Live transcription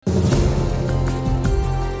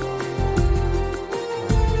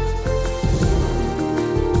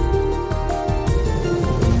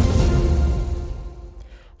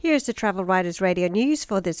here's the Travel Writers Radio News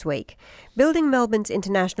for this week. Building Melbourne's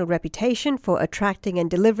international reputation for attracting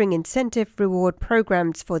and delivering incentive reward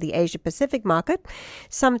programs for the Asia-Pacific market,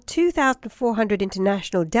 some 2,400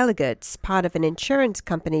 international delegates, part of an insurance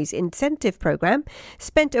company's incentive program,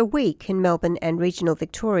 spent a week in Melbourne and regional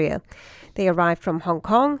Victoria. They arrived from Hong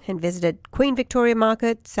Kong and visited Queen Victoria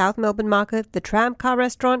Market, South Melbourne Market, the Tramcar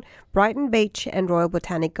Restaurant, Brighton Beach and Royal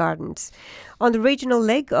Botanic Gardens. On the regional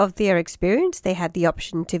leg of their experience, they had the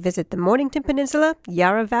option to visit the Mornington Peninsula,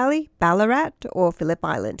 Yarra Valley, Ballarat or Phillip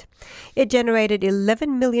Island. It generated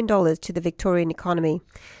 $11 million to the Victorian economy.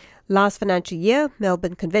 Last financial year,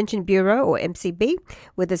 Melbourne Convention Bureau, or MCB,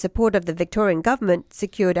 with the support of the Victorian government,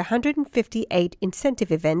 secured 158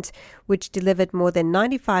 incentive events, which delivered more than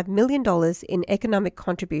 $95 million in economic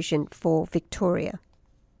contribution for Victoria.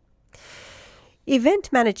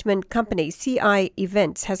 Event management company CI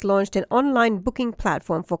Events has launched an online booking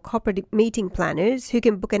platform for corporate meeting planners who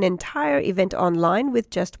can book an entire event online with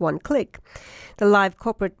just one click. The live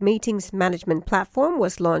corporate meetings management platform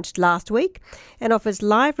was launched last week and offers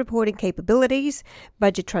live reporting capabilities,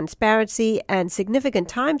 budget transparency, and significant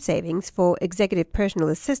time savings for executive personal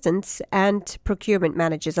assistants and procurement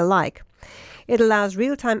managers alike. It allows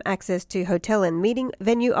real-time access to hotel and meeting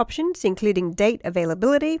venue options, including date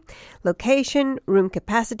availability, location, room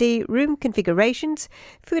capacity, room configurations,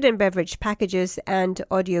 food and beverage packages, and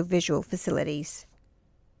audiovisual facilities.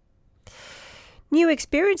 New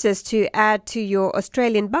experiences to add to your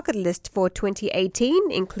Australian bucket list for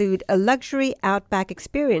 2018 include a luxury outback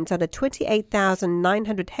experience on a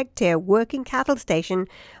 28,900-hectare working cattle station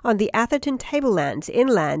on the Atherton Tablelands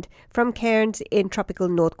inland from Cairns in tropical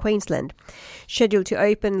North Queensland. Scheduled to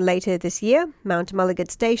open later this year, Mount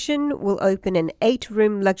Mulligat Station will open an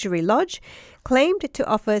 8-room luxury lodge claimed to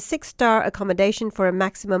offer 6-star accommodation for a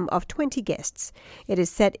maximum of 20 guests. It is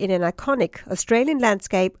set in an iconic Australian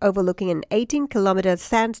landscape overlooking an 18-kilometre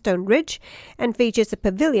sandstone ridge and features a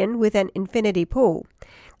pavilion with an infinity pool.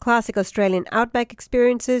 Classic Australian outback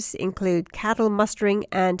experiences include cattle mustering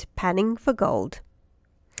and panning for gold.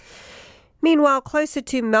 Meanwhile, closer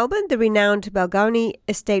to Melbourne, the renowned Balgownie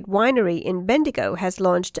Estate Winery in Bendigo has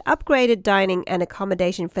launched upgraded dining and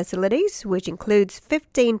accommodation facilities, which includes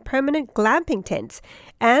 15 permanent glamping tents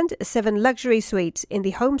and 7 luxury suites in the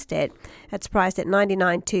homestead. That's priced at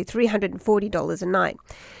 $99 to $340 a night.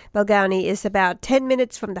 Balgownie is about 10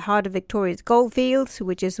 minutes from the heart of Victoria's goldfields,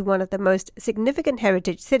 which is one of the most significant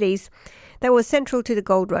heritage cities that was central to the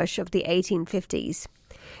gold rush of the 1850s.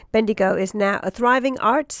 Bendigo is now a thriving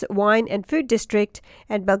arts, wine and food district,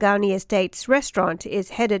 and Balgownie Estates restaurant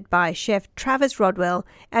is headed by chef Travis Rodwell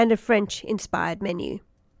and a French-inspired menu.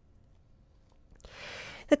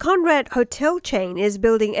 The Conrad hotel chain is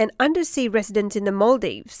building an undersea residence in the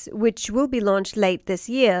Maldives, which will be launched late this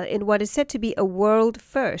year in what is said to be a world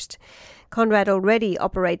first. Conrad already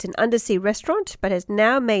operates an undersea restaurant, but has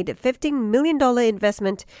now made a $15 million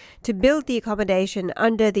investment to build the accommodation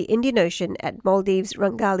under the Indian Ocean at Maldives'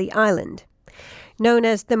 Rangali Island. Known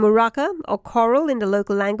as the Muraka, or coral in the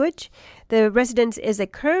local language, the residence is a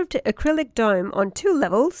curved acrylic dome on 2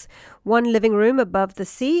 levels, 1 living room above the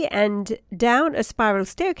sea, and down a spiral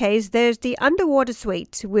staircase there's the underwater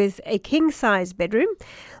suite with a king-size bedroom,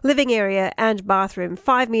 living area and bathroom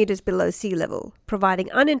 5 meters below sea level,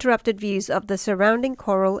 providing uninterrupted views of the surrounding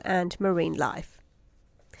coral and marine life.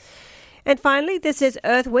 And finally, this is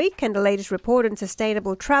Earth Week, and the latest report on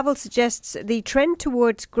sustainable travel suggests the trend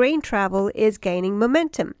towards green travel is gaining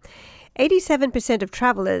momentum. 87% of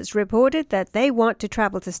travelers reported that they want to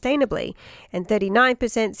travel sustainably, and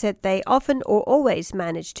 39% said they often or always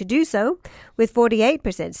manage to do so, with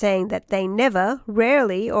 48% saying that they never,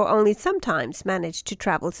 rarely, or only sometimes manage to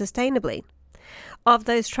travel sustainably. Of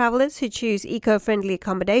those travelers who choose eco-friendly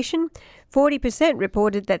accommodation, 40%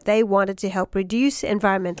 reported that they wanted to help reduce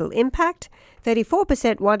environmental impact,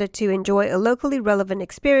 34% wanted to enjoy a locally relevant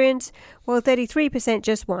experience, while 33%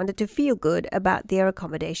 just wanted to feel good about their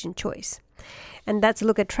accommodation choice. And that's a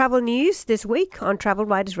look at travel news this week on Travel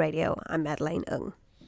Writers Radio. I'm Madeleine Ng.